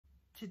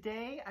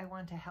Today, I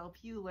want to help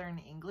you learn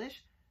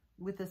English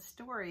with a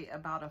story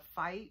about a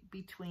fight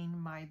between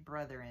my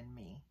brother and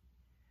me.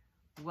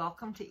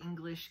 Welcome to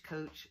English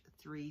Coach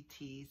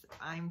 3Ts.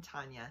 I'm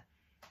Tanya,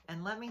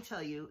 and let me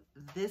tell you,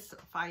 this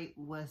fight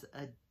was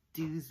a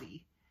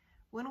doozy.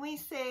 When we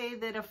say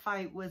that a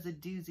fight was a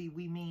doozy,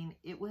 we mean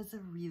it was a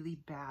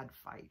really bad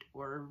fight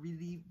or a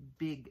really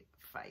big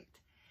fight.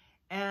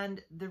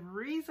 And the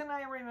reason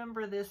I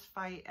remember this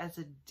fight as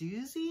a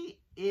doozy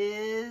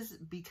is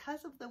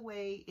because of the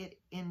way it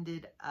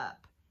ended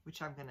up,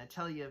 which I'm going to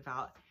tell you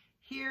about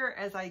here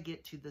as I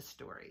get to the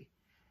story.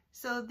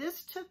 So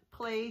this took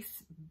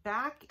place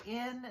back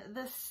in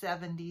the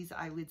 70s,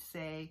 I would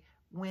say,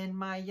 when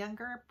my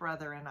younger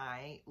brother and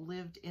I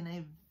lived in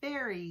a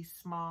very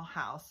small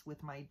house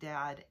with my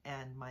dad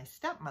and my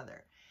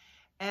stepmother.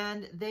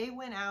 And they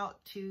went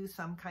out to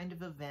some kind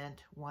of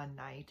event one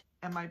night,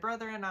 and my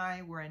brother and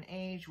I were an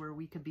age where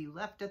we could be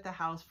left at the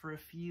house for a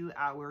few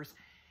hours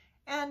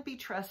and be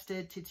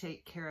trusted to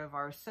take care of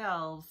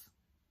ourselves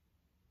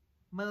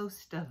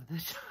most of the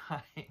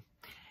time.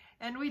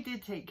 And we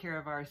did take care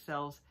of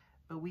ourselves,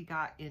 but we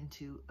got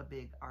into a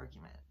big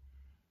argument.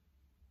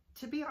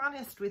 To be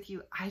honest with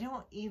you, I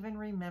don't even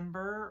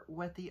remember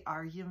what the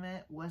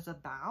argument was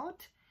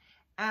about.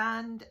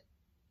 And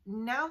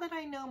now that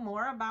I know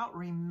more about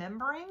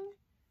remembering,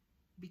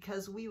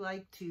 because we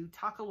like to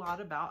talk a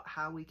lot about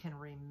how we can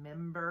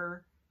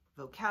remember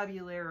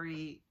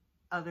vocabulary,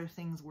 other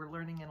things we're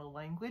learning in a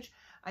language,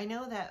 I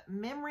know that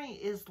memory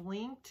is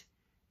linked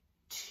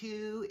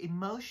to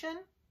emotion.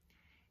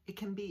 It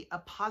can be a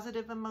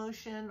positive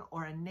emotion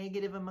or a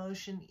negative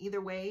emotion. Either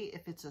way,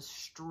 if it's a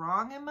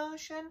strong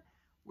emotion,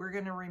 we're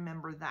going to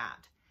remember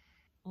that.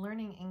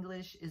 Learning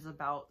English is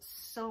about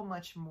so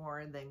much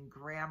more than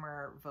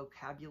grammar,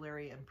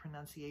 vocabulary, and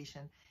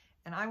pronunciation,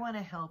 and I want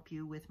to help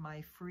you with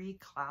my free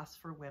class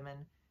for women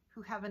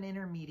who have an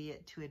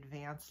intermediate to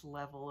advanced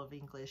level of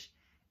English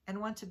and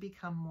want to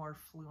become more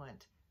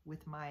fluent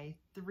with my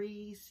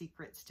 3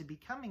 secrets to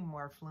becoming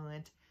more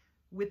fluent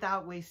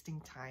without wasting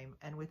time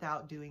and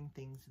without doing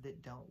things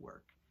that don't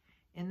work.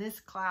 In this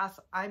class,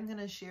 I'm going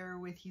to share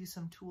with you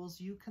some tools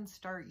you can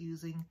start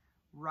using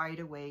right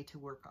away to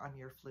work on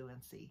your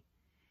fluency.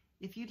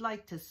 If you'd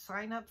like to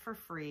sign up for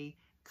free,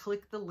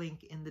 click the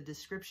link in the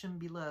description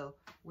below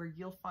where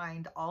you'll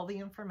find all the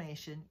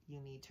information you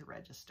need to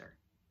register.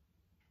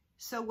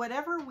 So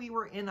whatever we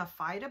were in a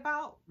fight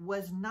about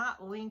was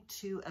not linked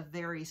to a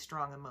very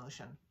strong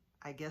emotion.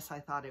 I guess I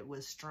thought it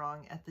was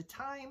strong at the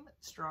time,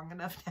 strong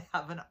enough to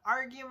have an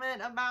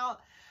argument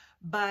about,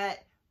 but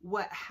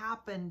what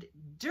happened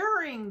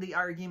during the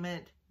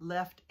argument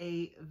left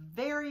a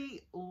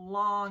very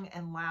long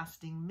and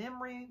lasting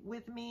memory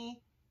with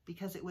me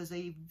because it was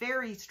a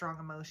very strong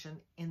emotion.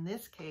 In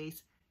this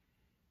case,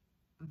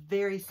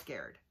 very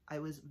scared. I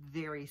was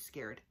very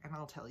scared, and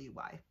I'll tell you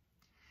why.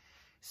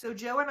 So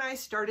Joe and I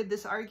started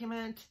this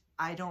argument.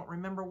 I don't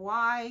remember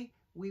why.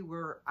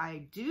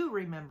 I do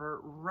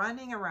remember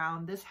running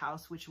around this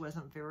house, which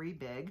wasn't very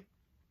big,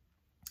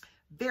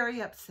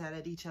 very upset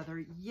at each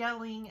other,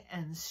 yelling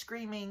and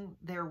screaming.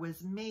 There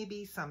was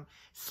maybe some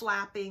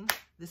slapping.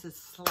 This is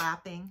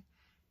slapping,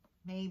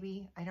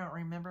 maybe. I don't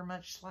remember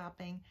much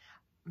slapping.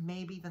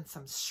 Maybe even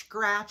some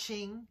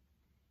scratching.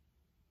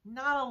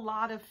 Not a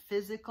lot of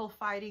physical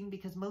fighting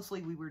because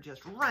mostly we were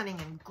just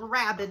running and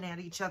grabbing at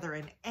each other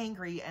and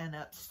angry and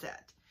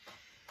upset.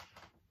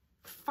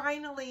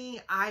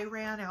 Finally, I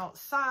ran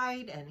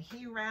outside and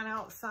he ran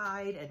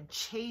outside and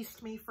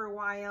chased me for a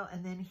while,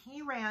 and then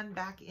he ran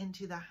back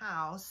into the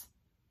house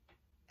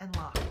and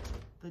locked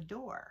the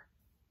door.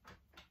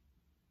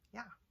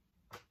 Yeah,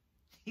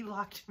 he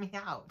locked me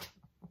out.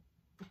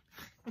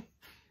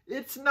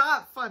 It's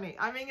not funny.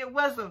 I mean, it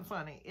wasn't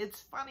funny. It's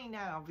funny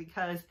now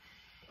because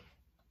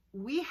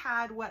we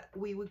had what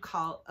we would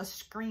call a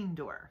screen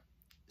door.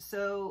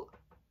 So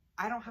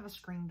I don't have a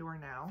screen door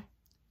now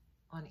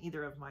on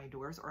either of my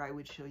doors, or I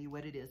would show you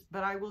what it is,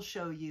 but I will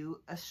show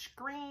you. A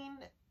screen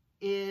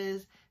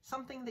is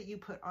something that you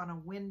put on a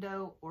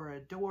window or a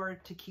door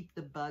to keep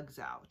the bugs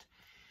out.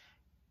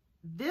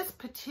 This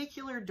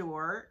particular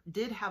door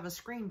did have a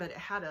screen, but it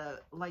had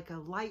like a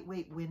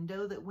lightweight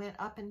window that went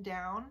up and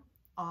down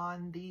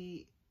on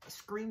the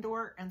screen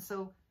door, and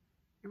so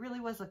it really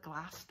was a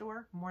glass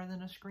door more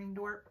than a screen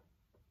door.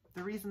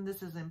 The reason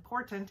this is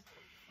important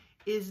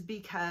is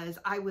because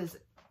I was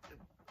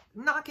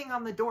knocking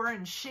on the door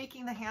and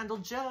shaking the handle,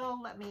 "Joe,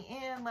 let me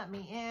in, let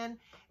me in."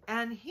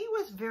 And he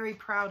was very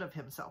proud of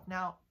himself.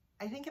 Now,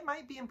 I think it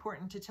might be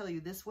important to tell you,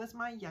 this was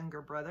my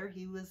younger brother.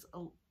 He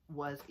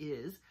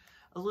is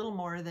a little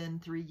more than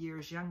 3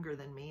 years younger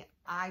than me.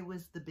 I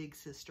was the big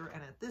sister,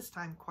 and at this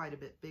time, quite a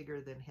bit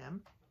bigger than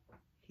him.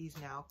 He's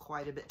now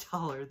quite a bit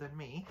taller than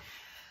me.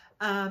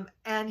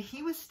 And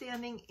he was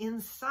standing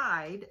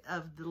inside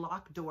of the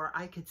locked door.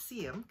 I could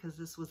see him because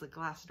this was a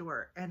glass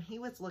door. And he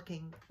was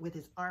looking with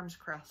his arms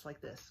crossed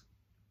like this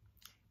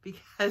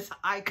because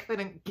I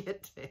couldn't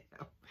get to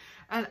him.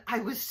 And I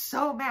was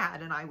so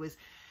mad, and I was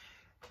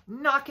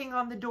knocking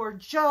on the door.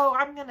 Joe,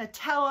 I'm going to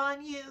tell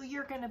on you.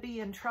 You're going to be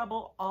in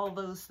trouble. All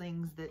those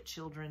things that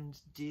children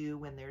do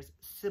when there's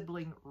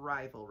sibling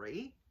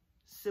rivalry.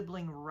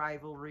 Sibling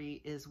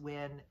rivalry is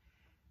when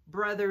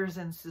brothers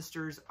and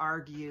sisters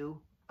argue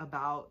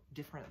about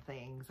different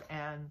things.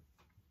 And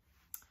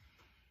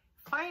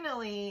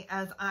finally,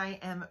 as I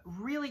am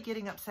really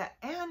getting upset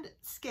and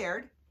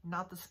scared,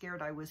 not the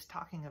scared I was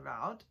talking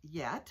about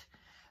yet,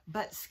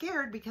 but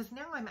scared because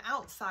now I'm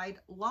outside,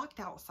 locked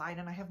outside,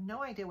 and I have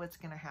no idea what's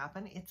going to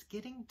happen. It's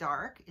getting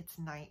dark. It's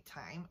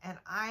nighttime, and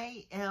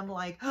I am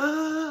like,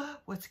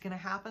 what's going to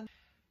happen?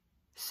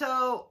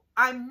 So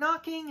I'm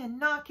knocking,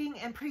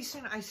 and pretty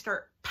soon I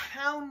start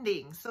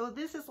pounding. So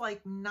this is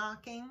like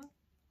knocking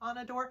on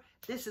a door.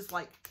 This is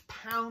like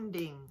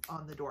pounding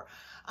on the door.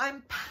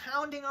 I'm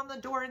pounding on the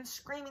door and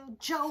screaming,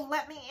 Joe,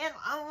 let me in,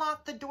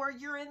 unlock the door.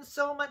 You're in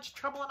so much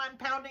trouble. And I'm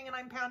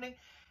pounding,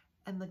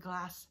 and the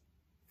glass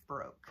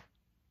broke.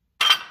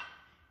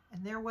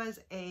 And there was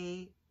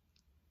a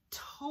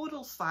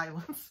total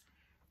silence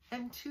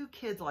and two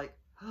kids like,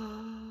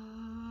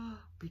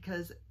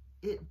 because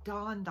it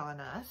dawned on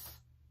us.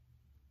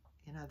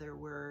 In other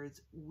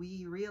words,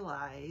 we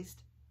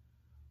realized,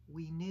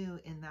 we knew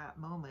in that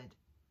moment,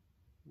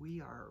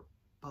 we are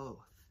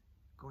both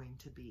going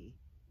to be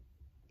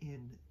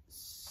in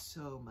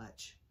so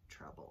much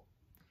trouble.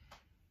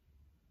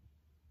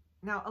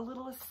 Now, a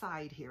little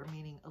aside here,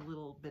 meaning a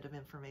little bit of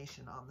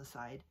information on the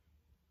side.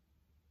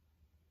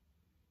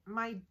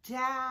 My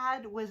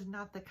dad was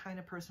not the kind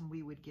of person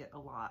we would get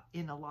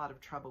in a lot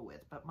of trouble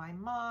with, but my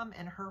mom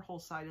and her whole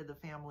side of the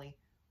family,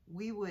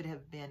 we would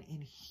have been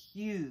in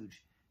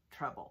huge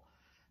trouble.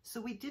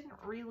 So we didn't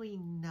really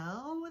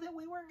know that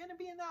we weren't going to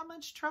be in that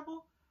much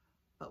trouble,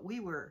 but we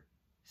were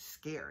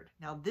scared.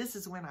 Now, this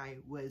is when I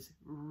was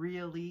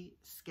really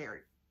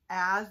scared.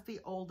 As the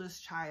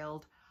oldest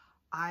child,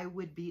 I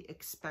would be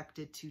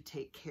expected to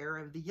take care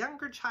of the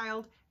younger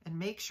child and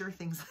make sure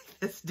things like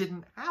this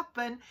didn't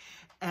happen.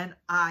 And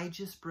I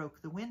just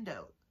broke the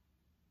window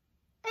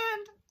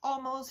and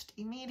almost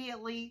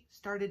immediately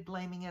started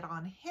blaming it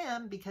on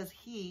him because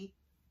he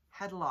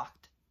had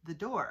locked the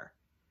door.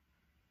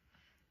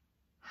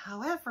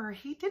 However,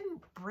 he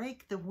didn't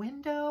break the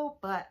window,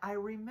 but I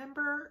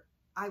remember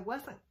I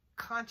wasn't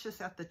conscious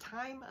at the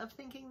time of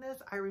thinking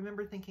this. I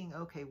remember thinking,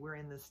 okay, we're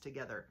in this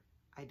together.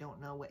 I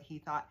don't know what he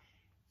thought.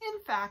 In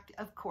fact,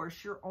 of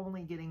course, you're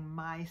only getting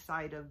my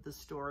side of the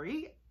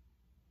story.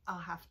 I'll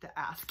have to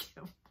ask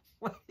him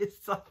what his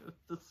side of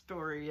the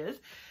story is.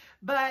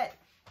 But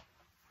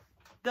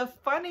the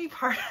funny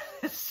part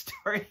of the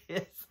story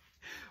is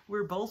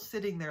we're both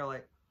sitting there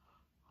like,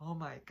 oh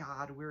my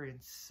God, we're in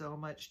so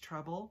much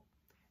trouble.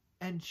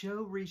 And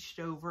Joe reached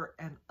over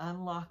and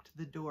unlocked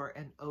the door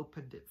and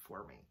opened it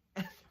for me.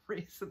 And the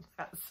reason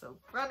that's so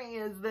funny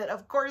is that,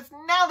 of course,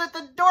 now that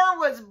the door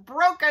was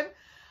broken,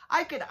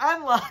 I could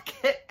unlock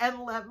it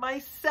and let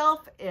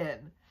myself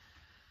in.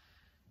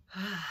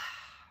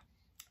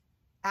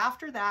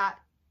 After that,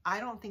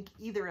 I don't think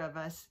either of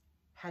us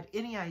had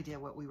any idea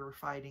what we were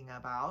fighting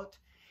about.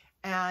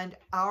 And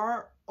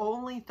our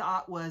only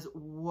thought was,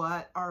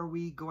 what are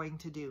we going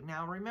to do?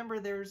 Now, remember,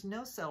 there's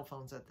no cell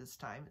phones at this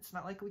time. It's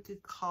not like we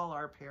could call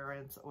our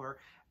parents or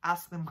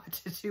ask them what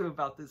to do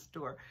about this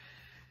door.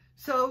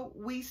 So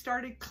we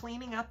started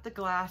cleaning up the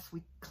glass.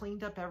 We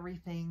cleaned up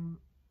everything,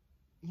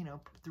 you know,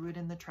 threw it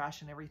in the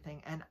trash and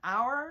everything. And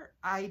our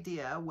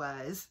idea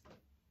was,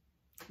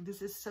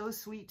 this is so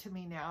sweet to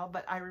me now,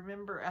 but I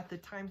remember at the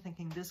time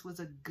thinking this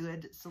was a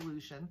good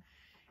solution.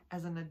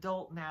 As an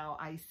adult now,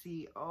 I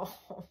see, oh,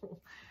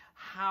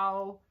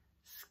 how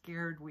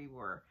scared we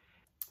were.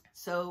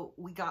 So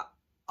we got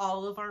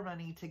all of our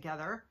money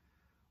together,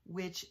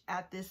 which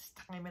at this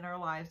time in our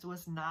lives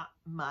was not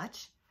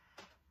much.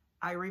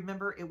 I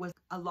remember it was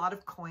a lot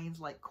of coins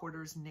like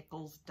quarters,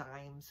 nickels,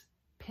 dimes,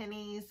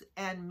 pennies,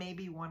 and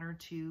maybe $1 or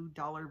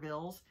 $2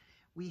 bills.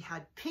 We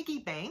had piggy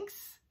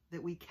banks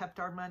that we kept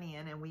our money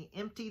in, and we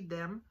emptied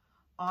them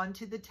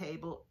onto the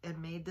table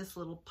and made this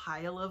little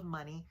pile of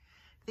money,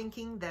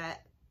 thinking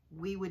that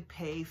we would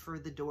pay for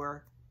the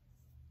door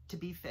to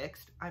be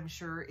fixed. I'm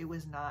sure it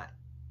was not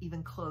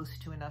even close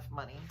to enough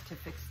money to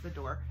fix the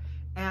door.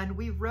 And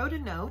we wrote a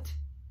note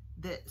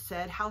that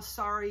said how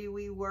sorry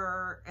we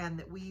were and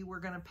that we were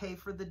going to pay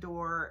for the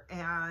door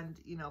and,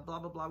 you know, blah,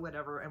 blah, blah,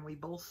 whatever. And we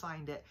both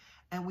signed it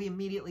and we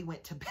immediately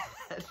went to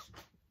bed.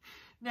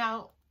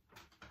 Now,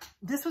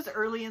 this was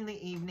early in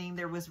the evening.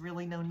 There was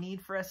really no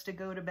need for us to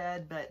go to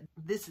bed, but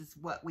this is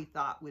what we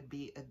thought would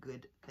be a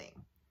good thing.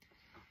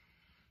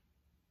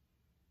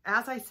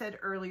 As I said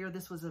earlier,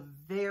 this was a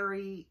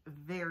very,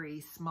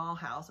 very small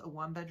house, a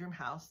one-bedroom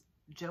house.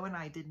 Joe and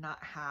I did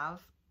not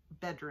have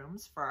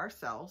bedrooms for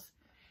ourselves.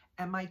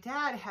 And my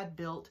dad had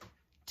built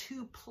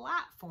 2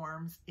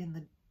 platforms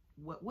in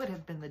what would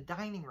have been the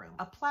dining room.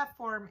 A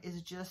platform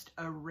is just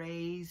a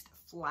raised,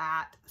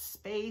 flat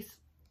space,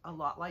 a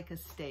lot like a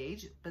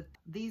stage, but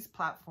these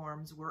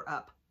platforms were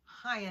up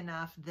high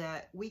enough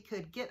that we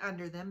could get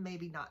under them,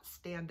 maybe not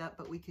stand up,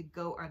 but we could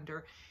go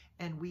under,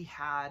 and we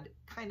had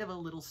kind of a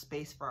little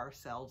space for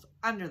ourselves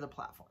under the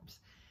platforms.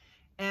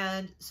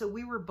 And so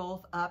we were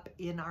both up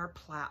in our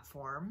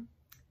platform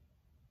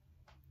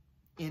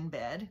in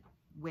bed,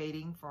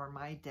 waiting for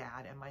my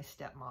dad and my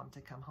stepmom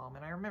to come home.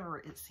 And I remember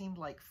it seemed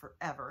like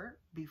forever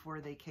before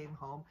they came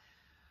home.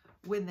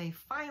 When they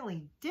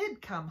finally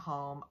did come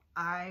home,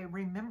 I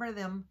remember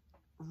them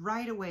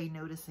right away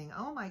noticing,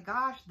 oh my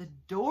gosh, the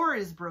door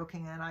is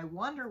broken and I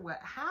wonder what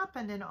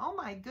happened, and oh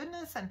my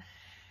goodness. And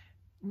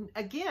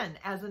again,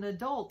 as an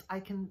adult, I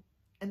can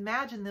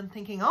imagine them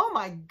thinking, oh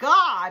my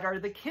God, are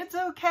the kids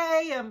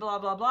okay? And blah,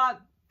 blah, blah.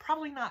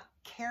 Probably not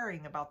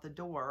caring about the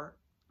door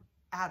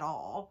at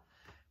all,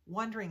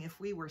 wondering if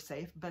we were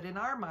safe. But in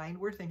our mind,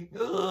 we're thinking,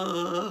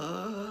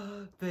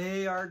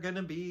 they are going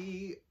to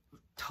be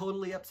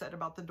totally upset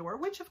about the door,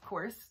 which of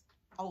course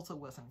also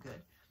wasn't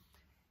good.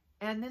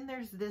 And then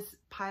there's this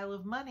pile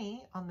of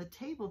money on the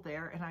table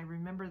there. And I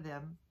remember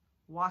them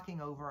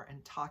walking over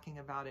and talking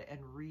about it and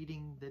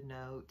reading the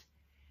note.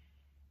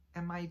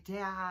 And my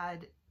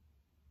dad,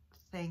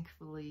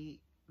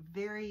 thankfully,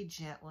 very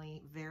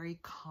gently, very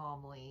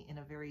calmly, in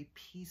a very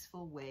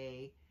peaceful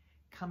way,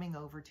 coming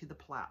over to the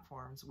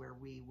platforms where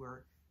we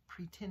were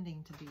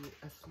pretending to be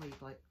asleep,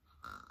 like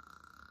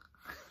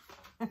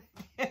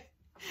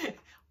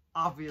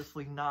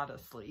obviously not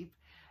asleep,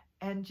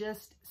 and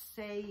just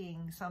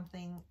saying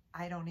something.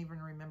 I don't even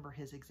remember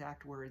his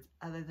exact words,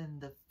 other than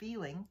the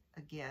feeling.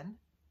 Again,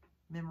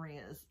 memory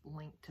is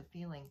linked to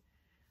feeling.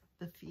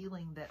 The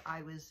feeling that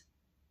I was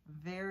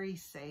very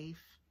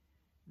safe,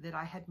 that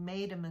I had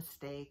made a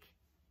mistake,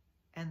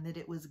 and that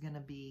it was going to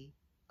be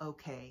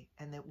okay,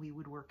 and that we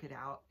would work it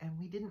out. And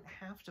we didn't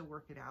have to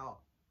work it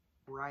out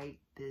right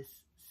this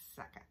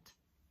second.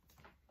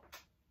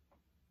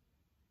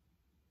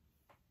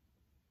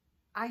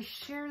 I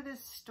share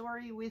this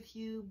story with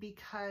you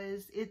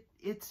because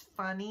it's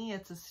funny.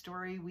 It's a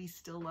story we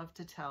still love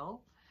to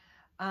tell.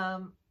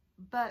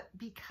 But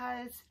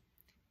because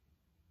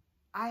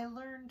I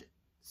learned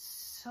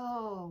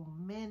so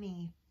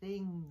many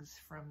things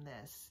from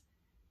this.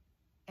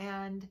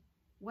 And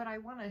what I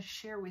want to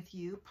share with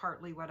you,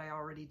 partly what I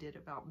already did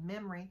about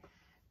memory,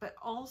 but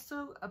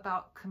also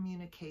about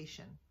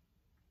communication.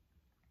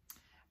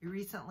 I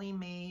recently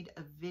made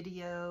a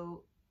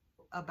video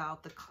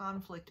about the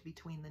conflict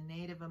between the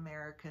Native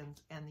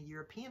Americans and the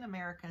European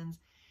Americans,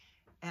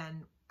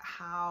 and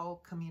how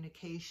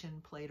communication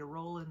played a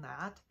role in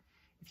that.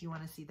 If you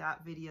want to see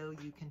that video,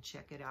 you can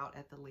check it out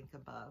at the link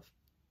above.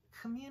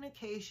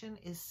 Communication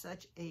is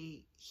such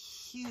a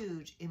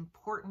huge,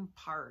 important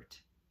part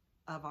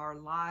of our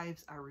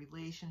lives, our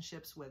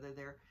relationships, whether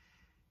they're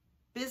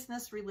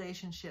business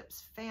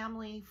relationships,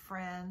 family,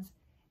 friends.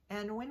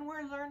 And when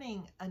we're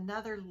learning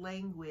another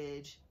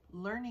language,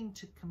 learning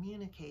to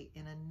communicate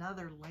in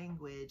another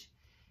language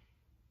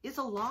is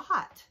a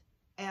lot.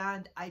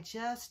 And I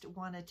just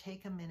want to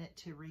take a minute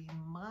to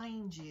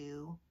remind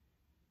you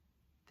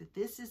that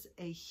this is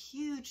a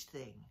huge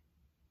thing.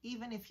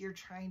 Even if you're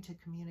trying to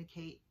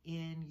communicate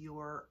in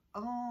your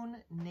own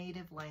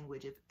native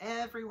language, if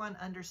everyone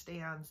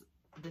understands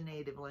the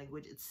native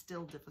language, it's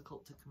still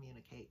difficult to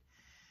communicate.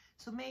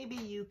 So maybe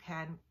you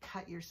can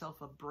cut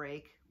yourself a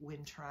break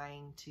when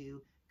trying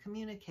to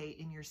communicate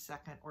in your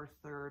second or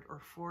third or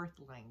fourth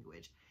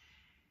language.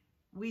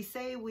 We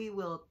say we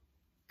will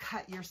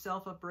cut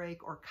yourself a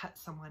break or cut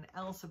someone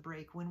else a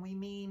break when we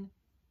mean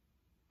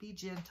be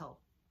gentle,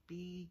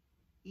 be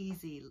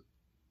easy,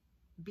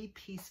 be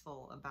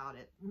peaceful about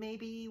it.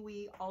 Maybe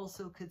we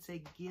also could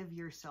say give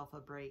yourself a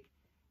break,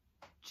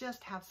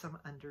 just have some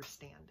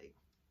understanding.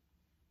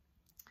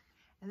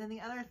 And then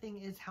the other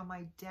thing is how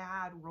my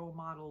dad role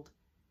modeled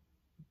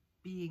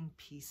being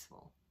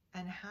peaceful,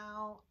 and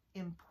how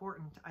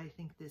important I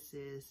think this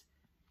is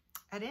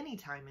at any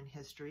time in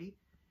history,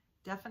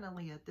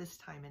 definitely at this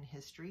time in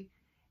history.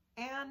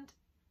 And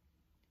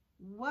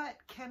what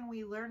can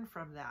we learn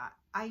from that?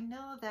 I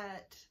know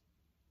that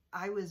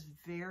I was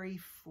very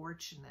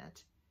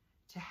fortunate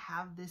to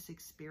have this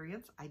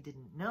experience. I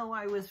didn't know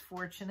I was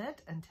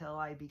fortunate until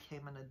I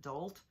became an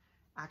adult,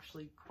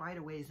 actually quite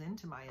a ways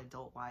into my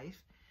adult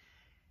life.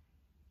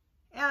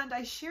 And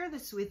I share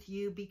this with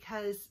you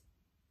because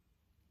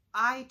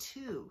I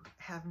too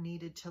have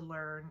needed to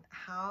learn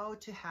how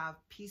to have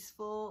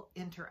peaceful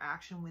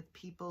interaction with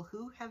people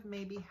who have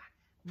maybe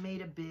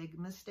made a big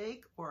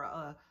mistake or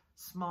a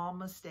small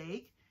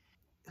mistake,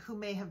 who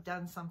may have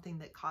done something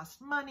that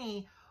cost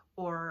money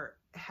or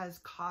has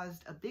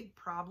caused a big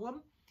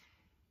problem.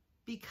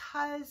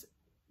 Because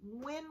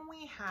when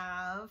we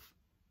have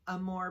a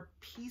more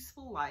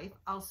peaceful life,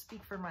 I'll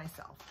speak for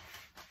myself.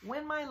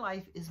 When my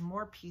life is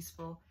more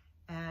peaceful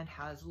and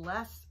has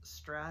less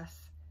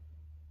stress,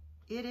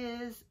 it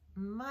is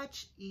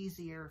much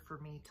easier for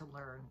me to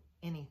learn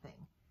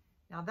anything.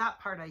 Now that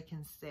part I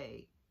can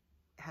say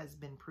has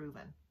been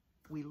proven.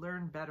 We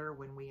learn better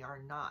when we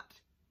are not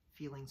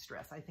feeling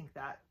stress. I think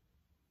that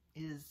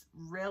is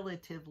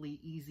relatively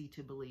easy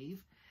to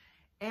believe.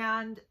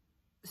 And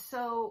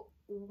so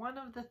one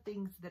of the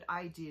things that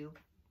I do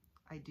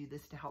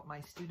this to help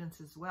my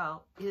students as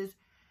well, is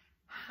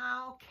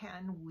how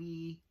can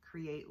we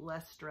create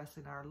less stress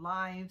in our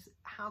lives?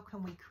 How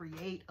can we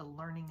create a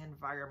learning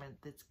environment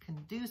that's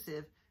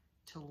conducive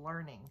to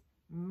learning,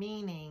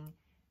 meaning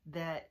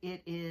that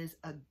it is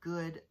a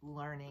good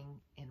learning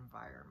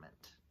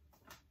environment?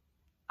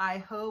 I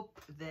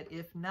hope that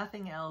if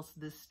nothing else,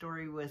 this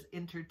story was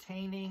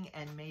entertaining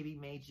and maybe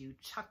made you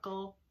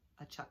chuckle.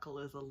 A chuckle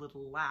is a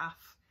little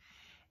laugh,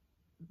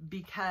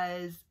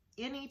 because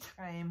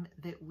anytime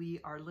that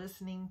we are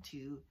listening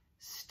to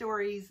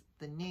stories,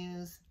 the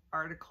news,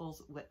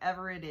 articles,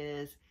 whatever it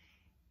is,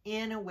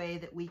 in a way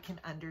that we can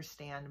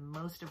understand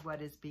most of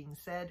what is being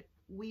said,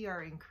 we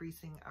are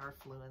increasing our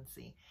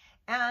fluency.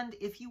 And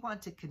if you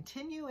want to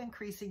continue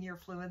increasing your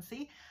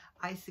fluency,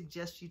 I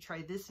suggest you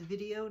try this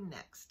video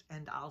next,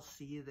 and I'll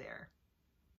see you there.